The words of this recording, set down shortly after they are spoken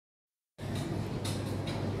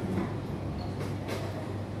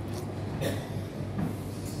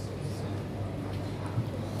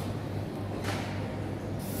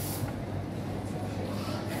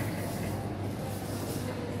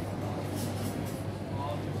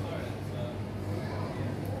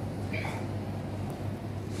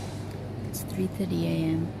3:30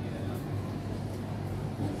 a.m.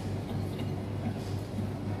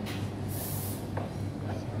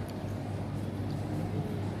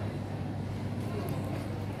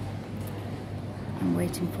 I'm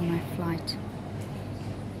waiting for my flight.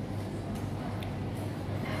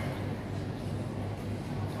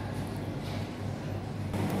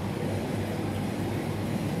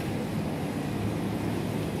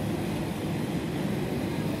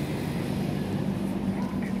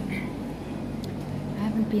 I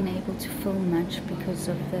haven't been able to film much because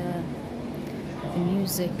of the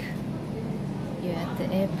music here at the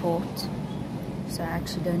airport, so I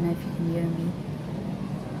actually don't know if you can hear me.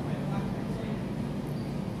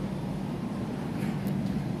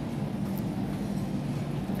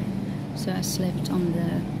 So I slept on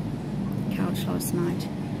the couch last night.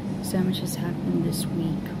 So much has happened this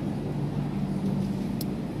week.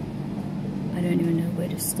 I don't even know where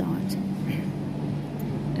to start.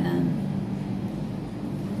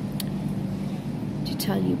 To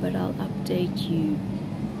tell you, but I'll update you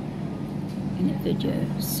in a video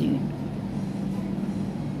soon.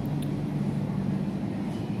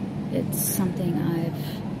 It's something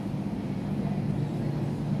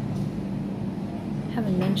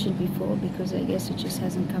haven't mentioned before because I guess it just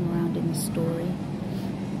hasn't come around in the story.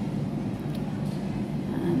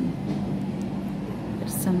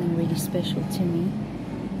 It's something really special to me.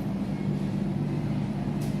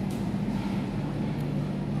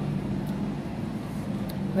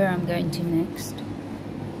 Where I'm going to next.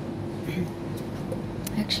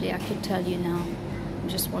 Actually, I could tell you now. I'm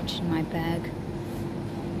just watching my bag.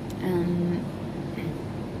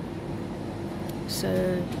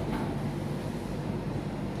 So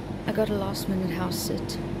I got a last minute house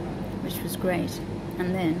sit, which was great,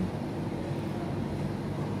 and then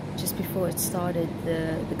just before it started,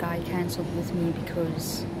 the guy cancelled with me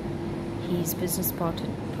because his business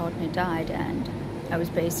partner died, and I was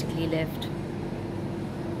basically left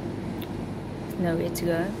with nowhere to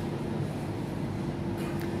go.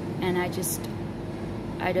 And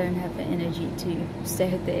I don't have the energy to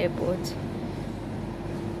stay at the airport.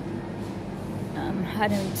 I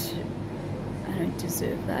don't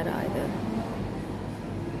deserve that either.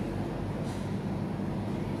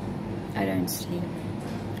 I don't sleep.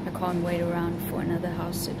 I can't wait around for another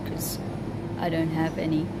house sit because I don't have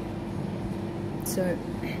any. So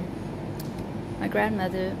my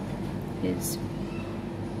grandmother is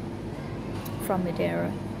from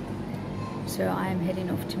Madeira, so I am heading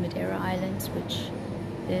off to Madeira Islands, which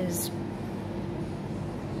is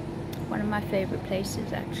one of my favorite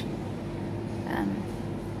places actually.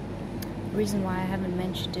 The reason why I haven't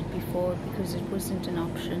mentioned it before, because it wasn't an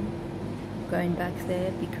option going back there,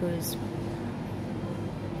 because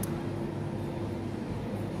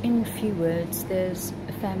in a few words, there's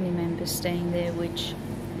a family member staying there which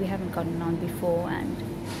we haven't gotten on before, and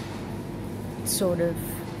it sort of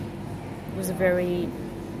was a very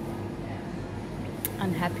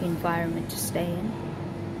unhappy environment to stay in.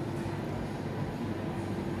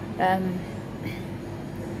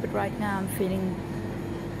 But right now I'm feeling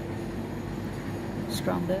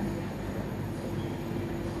stronger.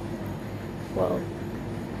 Well,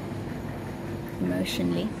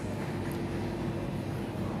 emotionally.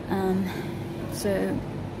 So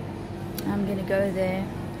I'm gonna go there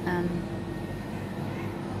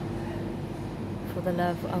for the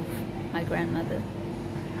love of my grandmother.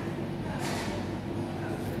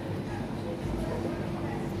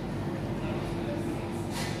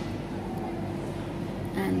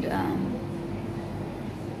 And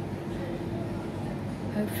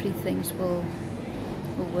hopefully things will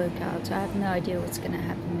work out. I have no idea what's going to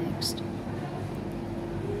happen next.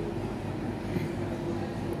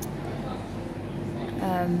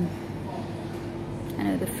 I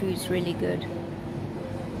know the food's really good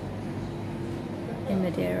in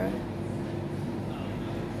Madeira,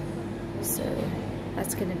 so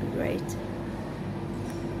that's going to be great.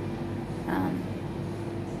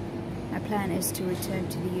 My plan is to return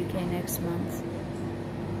to the UK next month,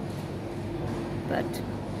 but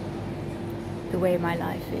the way my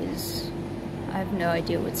life is, I have no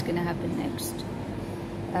idea what's going to happen next.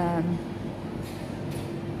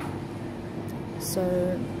 So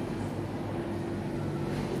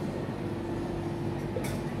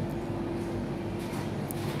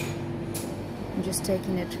I'm just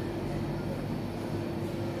taking it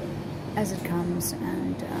as it comes,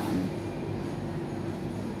 and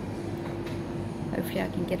hopefully I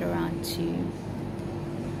can get around to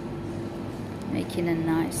making a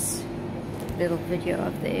nice little video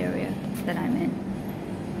of the area that I'm in.